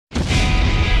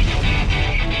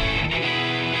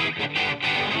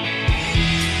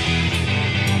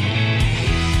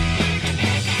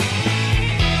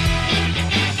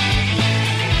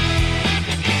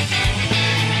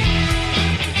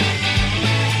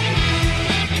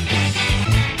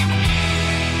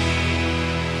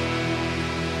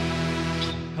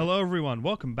everyone,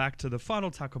 welcome back to the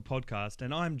Final Tackle podcast,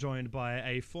 and I'm joined by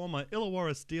a former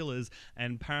Illawarra Steelers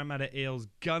and Parramatta Eels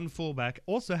gun fullback,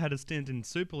 also had a stint in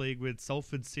Super League with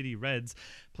Salford City Reds.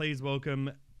 Please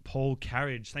welcome Paul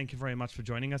Carige. Thank you very much for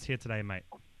joining us here today, mate.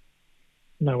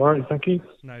 No worries, thank you.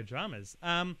 No dramas.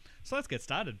 So let's get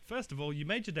started. First of all, you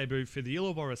made your debut for the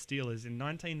Illawarra Steelers in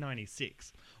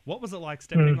 1996. What was it like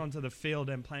stepping onto the field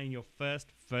and playing your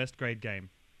first grade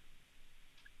game?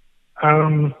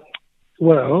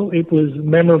 Well, it was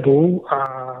memorable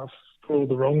for all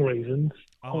the wrong reasons.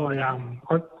 Okay. I'm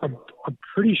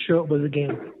pretty sure it was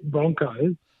against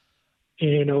Broncos,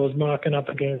 and I was marking up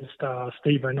against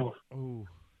Steve Renouf. Ooh.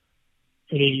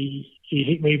 He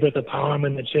hit me with a palm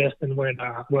in the chest and went,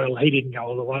 well, he didn't go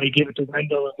all the way. He gave it to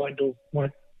Wendell, and Wendell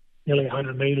went nearly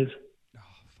 100 metres. Oh,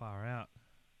 far out.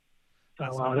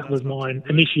 So that was my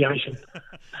initiation.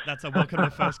 That's a welcome to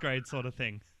first grade sort of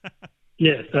thing.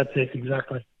 Yes, that's it,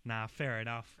 exactly. Nah, fair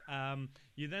enough.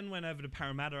 You then went over to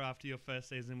Parramatta after your first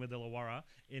season with Illawarra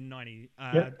in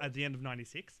at the end of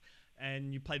 '96,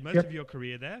 and you played most of your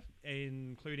career there,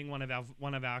 including one of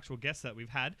our actual guests that we've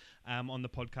had on the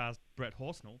podcast, Brett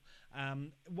Horsnell.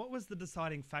 What was the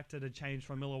deciding factor to change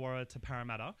from Illawarra to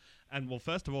Parramatta? And well,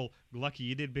 first of all, lucky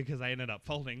you did because they ended up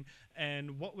folding.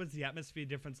 And what was the atmosphere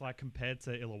difference like compared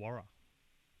to Illawarra?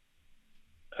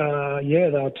 They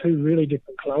were two really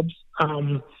different clubs.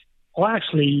 I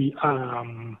actually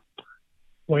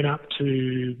went up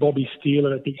to Bobby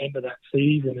Steeler at the end of that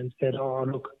season and said, "Oh,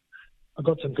 look, I've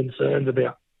got some concerns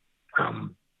about,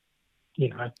 a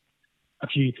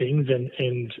few things, and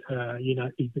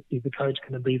is the coach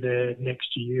going to be there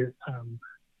next year?"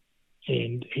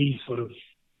 And he sort of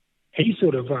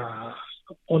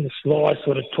on the sly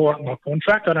sort of tore up my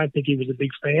contract. I don't think he was a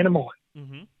big fan of mine.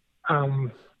 Mm-hmm.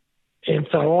 And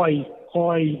so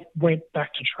I went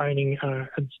back to training and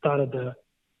started the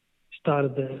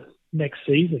next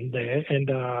season there, and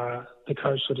the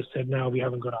coach sort of said, "No, we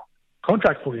haven't got a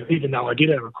contract for you," even though I did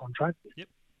have a contract. Yep.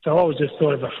 So I was just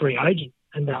sort of a free agent,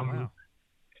 and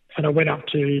and I went up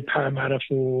to Parramatta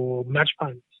for match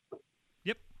payments.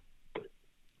 Yep.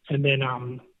 And then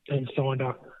signed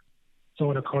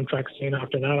a contract soon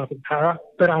after that up in Para.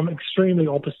 But extremely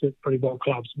opposite pretty well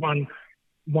clubs.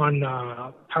 One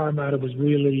Parramatta was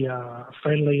really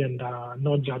friendly and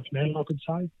non-judgmental, I could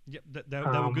say. Yep, they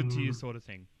were good to you, sort of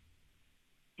thing.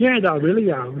 Yeah, they were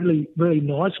really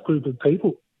nice group of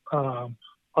people. I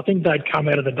think they'd come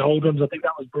out of the doldrums. I think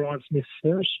that was Brian Smith's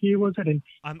first year, was it? And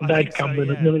they'd come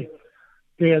nearly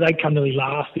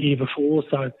last the year before.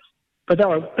 So, but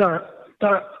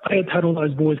they had all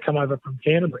those boys come over from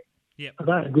Canterbury. Yeah,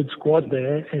 they had a good squad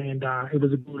there, and it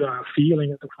was a good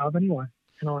feeling at the club anyway.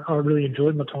 And I really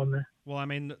enjoyed my time there. Well, I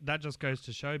mean, that just goes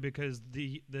to show, because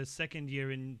the second year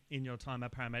in your time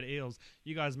at Parramatta Eels,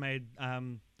 you guys made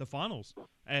the finals,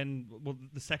 and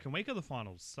the second week of the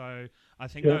finals. So I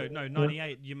think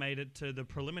 98 you made it to the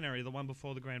preliminary, the one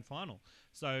before the grand final.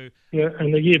 So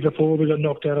and the year before we got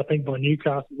knocked out, I think, by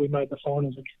Newcastle. We made the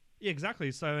finals again. Yeah, exactly.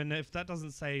 So, and if that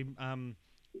doesn't say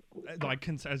like,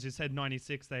 as you said,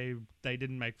 96, they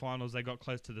didn't make finals. They got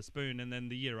close to the spoon. And then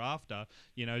the year after,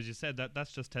 as you said,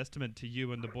 that's just testament to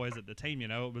you and the boys at the team.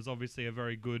 It was obviously a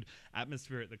very good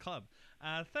atmosphere at the club.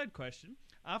 Third question.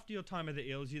 After your time at the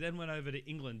Eels, you then went over to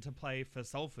England to play for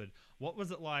Salford. What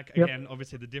was it like? Yep. Again,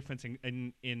 obviously the difference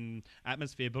in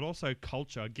atmosphere, but also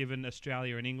culture, given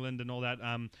Australia and England and all that.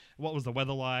 What was the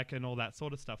weather like and all that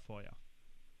sort of stuff for you?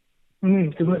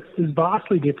 It was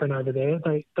vastly different over there.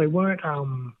 They weren't,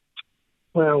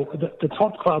 the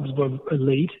top clubs were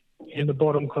elite, and the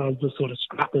bottom clubs were sort of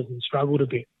scrappers and struggled a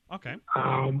bit. Okay.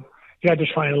 You had to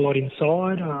train a lot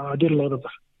inside. I did a lot of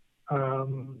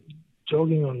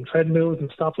jogging on treadmills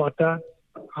and stuff like that.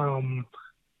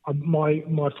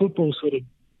 My football sort of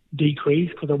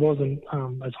decreased because I wasn't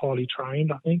as highly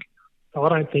trained, I think. So I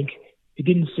don't think it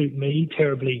didn't suit me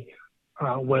terribly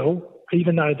well.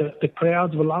 Even though the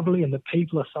crowds were lovely and the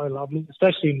people are so lovely,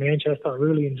 especially in Manchester. I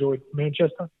really enjoyed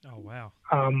Manchester. Oh, wow.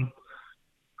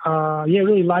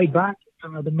 Really laid back.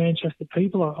 The Manchester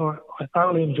people, I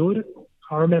thoroughly enjoyed it.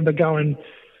 I remember going,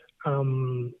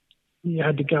 you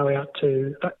had to go out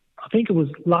to, I think it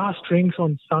was last drinks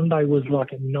on Sunday was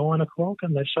like at 9 o'clock,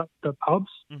 and they shut the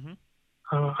pubs. Mm-hmm.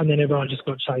 And then everyone just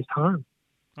got chased home.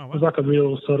 Oh, wow. It was like a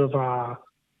real sort of,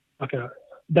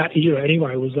 that era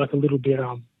anyway was like a little bit,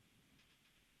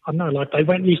 I don't know, like they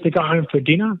used to go home for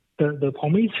dinner, the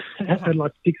Pommies, at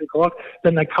like 6 o'clock.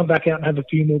 Then they'd come back out and have a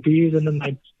few more beers, and then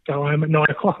they'd go home at 9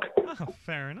 o'clock. Oh,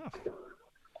 fair enough.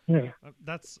 Yeah.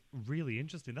 That's really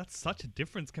interesting. That's such a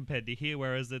difference compared to here,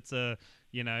 whereas it's as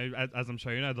I'm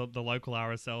sure you know, the local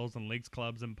RSLs and leagues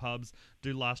clubs and pubs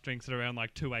do last drinks at around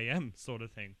like 2 a.m. sort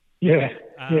of thing. Yeah,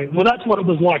 yeah. Well, that's what it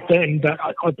was like then, but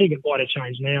I think it might have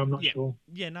changed now. I'm not sure.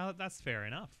 Yeah, no, that's fair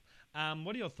enough.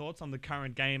 What are your thoughts on the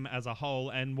current game as a whole,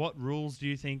 and what rules do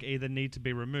you think either need to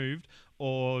be removed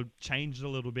or changed a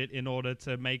little bit in order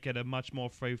to make it a much more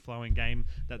free-flowing game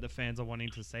that the fans are wanting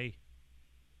to see?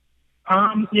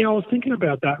 Yeah, I was thinking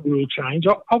about that rule change.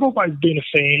 I've always been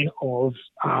a fan of,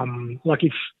 like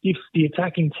if the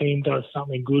attacking team does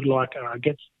something good, like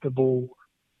gets the ball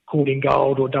caught in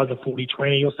goal or does a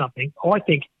 40-20 or something, I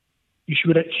think you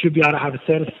should be able to have a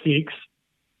set of 6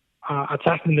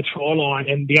 attacking the try line,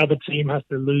 and the other team has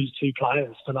to lose 2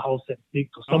 players for the whole set of 6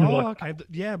 or something like that. Okay.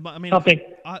 Yeah, but I mean, something.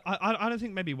 I don't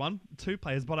think maybe 1-2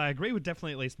 players, but I agree with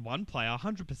definitely at least one player,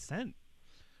 100%.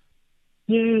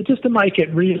 Yeah, just to make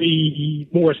it really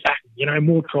more attacking,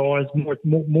 more tries,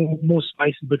 more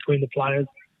space between the players.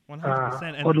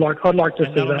 100%. I'd like to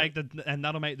see that. And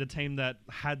that'll make the team that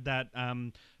had that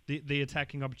the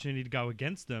attacking opportunity to go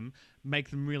against them, make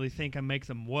them really think and make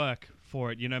them work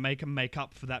for it. Make them make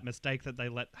up for that mistake that they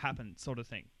let happen, sort of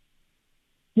thing.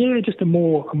 Yeah, just a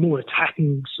more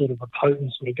attacking sort of a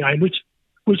potent sort of game, which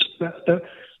the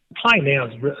play now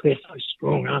they're so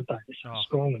strong, aren't they? They're so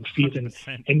strong and fit, and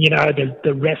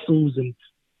the wrestles. And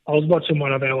I was watching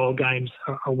one of our old games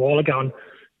a while ago, and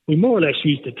we more or less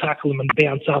used to tackle them and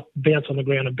bounce on the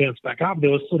ground and bounce back up. There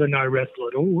was sort of no wrestle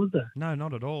at all, was there? No,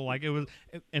 not at all. Like it was,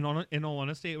 in all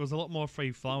honesty, it was a lot more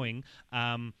free flowing.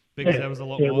 Because there was a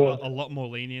lot more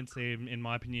leniency, in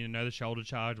my opinion. The shoulder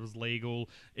charge was legal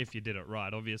if you did it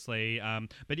right, obviously.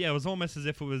 But yeah, it was almost as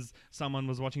if it was someone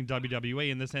was watching WWE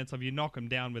in the sense of you knock them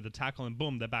down with a tackle and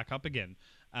boom, they're back up again.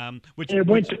 It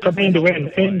went from end to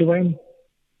end.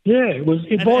 Yeah, it was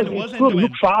end to end.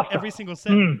 Look faster. Every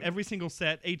single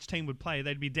set, each team would play.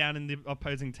 They'd be down in the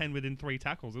opposing 10 within 3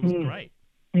 tackles. It was great.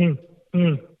 Made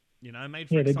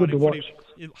for exciting footy.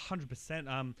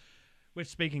 100%. Which,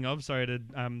 speaking of, sorry to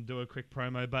do a quick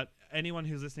promo, but anyone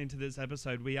who's listening to this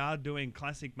episode, we are doing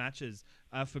classic matches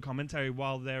for commentary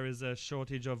while there is a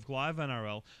shortage of live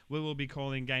NRL. We will be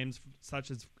calling games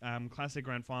such as classic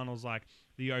grand finals like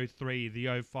the 03,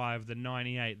 the 05, the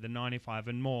 98, the 95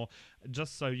 and more,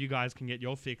 just so you guys can get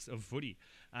your fix of footy.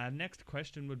 Next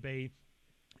question would be,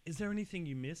 is there anything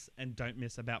you miss and don't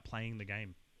miss about playing the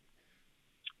game?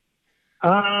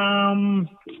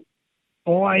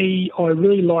 I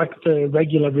really like the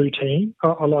regular routine.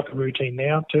 I like a routine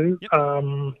now too. Yep.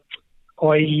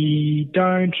 I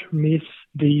don't miss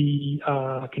the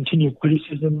continued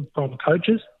criticism from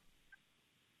coaches.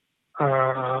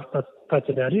 That's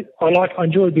about it. I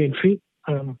enjoy being fit.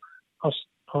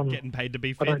 Getting paid to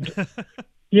be fit.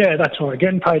 Yeah, that's right.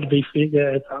 Getting paid to be fit.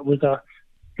 Yeah, it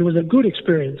was a good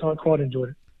experience. I quite enjoyed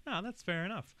it. Oh, that's fair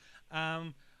enough.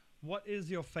 What is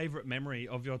your favourite memory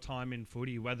of your time in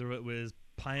footy, whether it was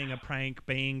playing a prank,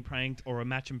 being pranked, or a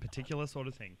match in particular sort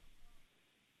of thing?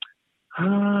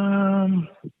 I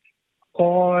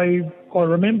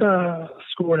remember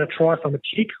scoring a try from a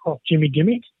kick off Jimmy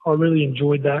Gimmick. I really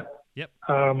enjoyed that. Yep.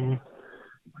 I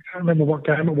can't remember what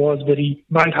game it was, but he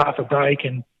made half a break,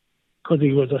 and because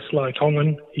he was a slow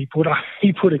Tongan, he put a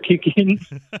kick in,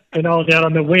 and I was out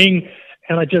on the wing,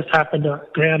 and I just happened to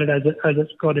ground it as it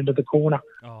got into the corner.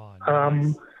 Oh,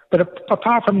 nice. But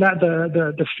apart from that,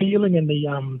 the feeling and the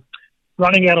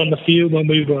running out on the field when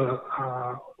we were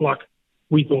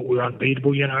we thought we were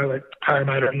unbeatable, at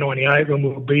Parramatta in 98 when we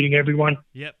were beating everyone.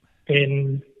 Yep.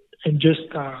 And just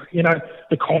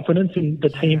the confidence in the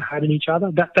team had in each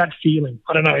other. That feeling.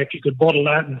 I don't know if you could bottle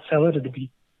that and sell it.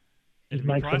 It'd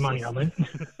make some money. I mean.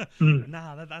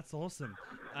 Nah, that's awesome.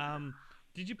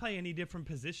 Did you play any different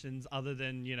positions other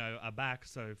than a back,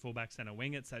 so fullback, centre,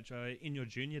 wing, etc. in your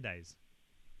junior days?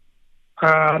 No,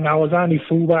 I was only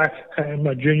fullback in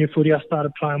my junior footy. I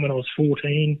started playing when I was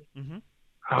 14. Mm-hmm.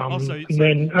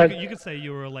 You could say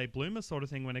you were a late bloomer sort of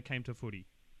thing when it came to footy.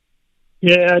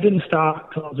 Yeah, I didn't start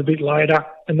until I was a bit later.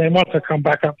 And then once I come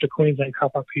back up to Queensland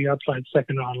Cup up here, I played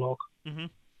second round lock. Mm-hmm.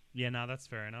 Yeah, no, that's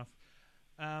fair enough.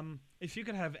 If you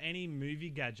could have any movie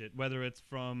gadget, whether it's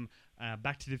from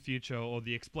Back to the Future or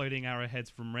the exploding arrowheads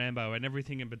from Rambo and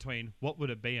everything in between, what would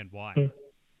it be and why?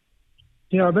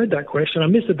 Yeah, I read that question. I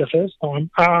missed it the first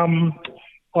time.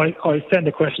 I sent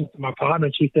the question to my partner,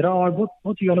 and she said,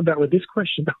 what's he on about with this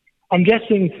question? I'm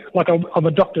guessing, I'm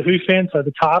a Doctor Who fan, so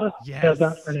the TARDIS. Yes. How's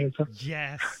that an answer?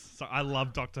 Yes. So I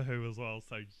love Doctor Who as well,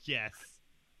 so yes.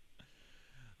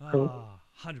 Cool.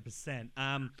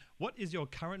 100%. What is your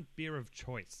current beer of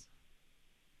choice?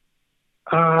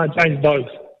 James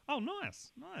Boggs. Oh,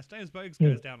 nice. James Bogues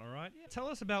goes down all right. Yeah. Tell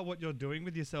us about what you're doing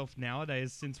with yourself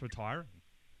nowadays since retiring.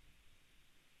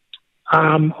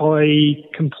 I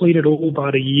completed all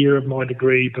but a year of my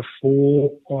degree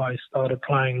before I started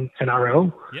playing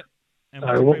NRL. Yep. And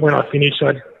So when I finished,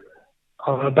 I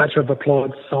a Bachelor of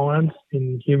Applied Science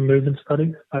in Human Movement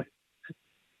Studies at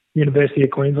University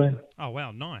of Queensland. Oh,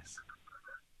 wow. Nice.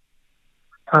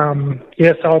 So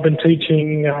I've been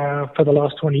teaching for the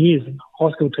last 20 years,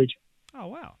 high school teaching. Oh,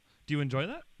 wow. Do you enjoy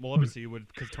that? Well, obviously you would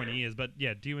because 20 years, but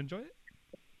yeah, do you enjoy it?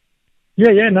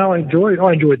 Yeah, no, I enjoy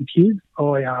the kids.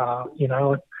 I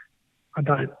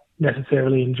don't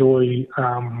necessarily enjoy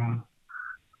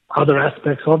other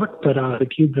aspects of it, but the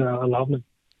kids are lovely.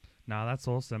 No, that's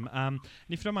awesome. And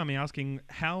if you don't mind me asking,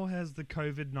 how has the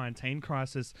COVID-19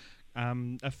 crisis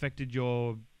affected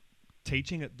your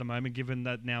teaching at the moment, given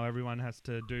that now everyone has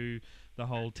to do the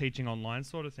whole teaching online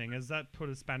sort of thing? Has that put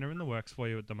a spanner in the works for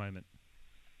you at the moment?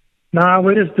 No,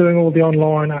 we're just doing all the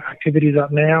online activities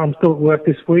up now. I'm still at work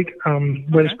this week.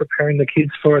 We're just preparing the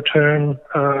kids for a term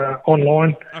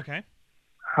online. Okay.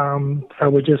 So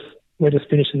we're just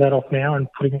finishing that off now and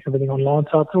putting everything online.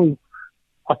 So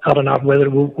I don't know whether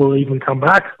it will even come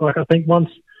back. Like, I think once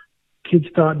kids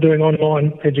start doing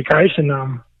online education,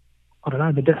 I don't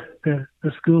know, the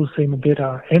schools seem a bit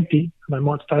empty. They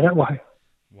might stay that way.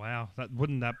 Wow,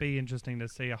 wouldn't that be interesting to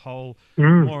see a whole,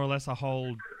 more or less a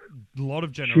whole lot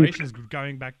of generations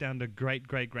going back down to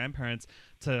great-great-grandparents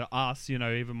to us,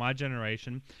 even my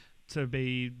generation, to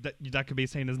be that could be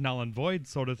seen as null and void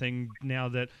sort of thing now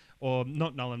that, or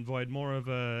not null and void, more of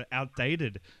a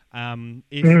outdated,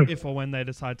 if or when they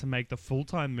decide to make the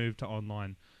full-time move to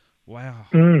online. Wow.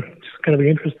 It's going to be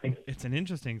interesting. It's an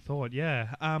interesting thought,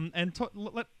 yeah. And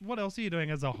what else are you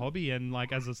doing as a hobby and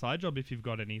like as a side job, if you've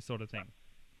got any sort of thing?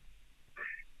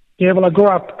 Yeah, well, I grew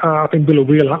up in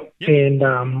Billawheeler,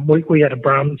 and we had a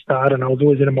Brahman stud, and I was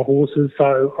always into my horses.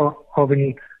 So I've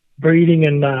been breeding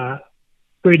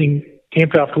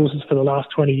camp draft horses for the last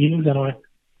 20 years, and I've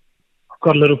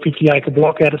got a little 50-acre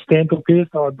block out of Stanthorpe here,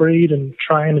 so I breed and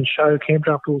train and show camp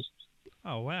draft horses.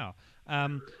 Oh, wow.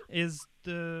 As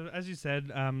you said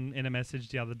in a message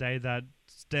the other day, that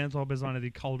Stanthorpe is one of the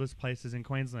coldest places in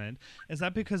Queensland. Is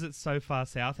that because it's so far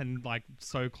south and like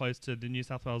so close to the New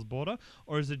South Wales border,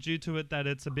 or is it due to it that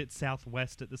it's a bit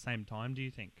southwest at the same time, do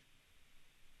you think?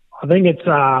 I think it's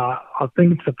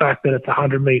the fact that it's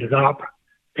 100 metres up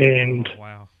and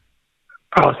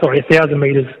 1,000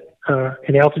 metres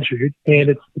in altitude, and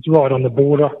it's right on the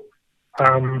border,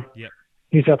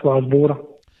 New South Wales border.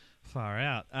 Far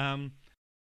out.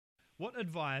 What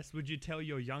advice would you tell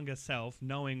your younger self,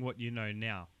 knowing what you know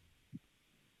now?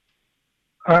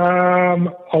 I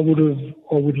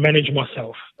would manage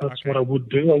myself. That's what I would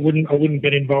do. I wouldn't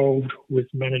get involved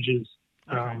with managers.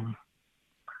 And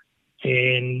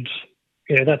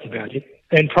yeah, that's about it.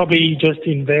 And probably just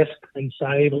invest and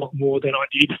save a lot more than I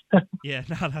did. Yeah,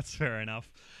 no, that's fair enough.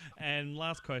 And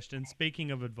last question,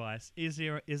 speaking of advice, is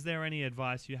there any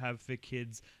advice you have for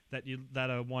kids that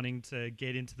are wanting to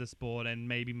get into the sport and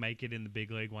maybe make it in the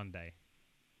big league one day?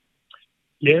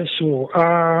 Yeah, sure.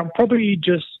 Probably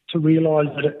just to realise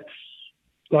that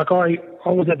I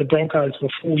was at the Broncos for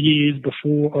 4 years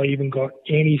before I even got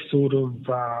any sort of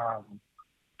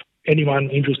anyone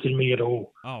interested in me at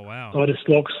all. Oh, wow. So I just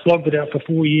slogged it out for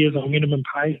 4 years on minimum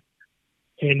pay.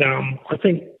 And I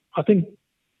think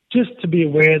just to be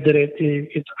aware that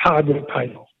it's hard work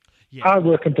pays off. Yeah. Hard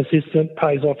work and persistent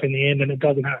pays off in the end, and it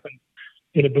doesn't happen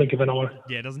in a blink of an eye.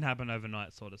 Yeah, it doesn't happen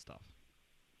overnight sort of stuff.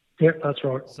 Yeah, that's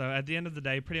right. So at the end of the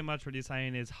day, pretty much what you're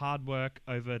saying is hard work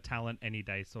over talent any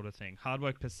day sort of thing. Hard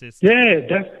work persists. Yeah,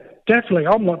 definitely.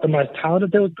 I'm not the most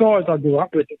talented. There was guys I grew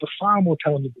up with that were far more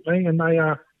talented than me, and they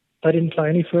didn't play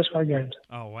any first-grade games.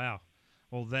 Oh, wow.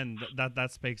 Well, then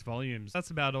that speaks volumes. That's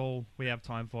about all we have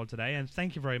time for today. And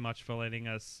thank you very much for letting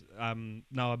us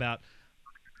know about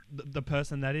the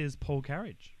person that is Paul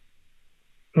Carige.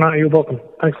 No, you're welcome.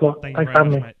 Thanks a lot. Thanks for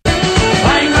having me.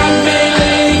 Playing rugby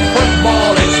league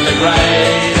football is the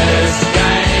greatest.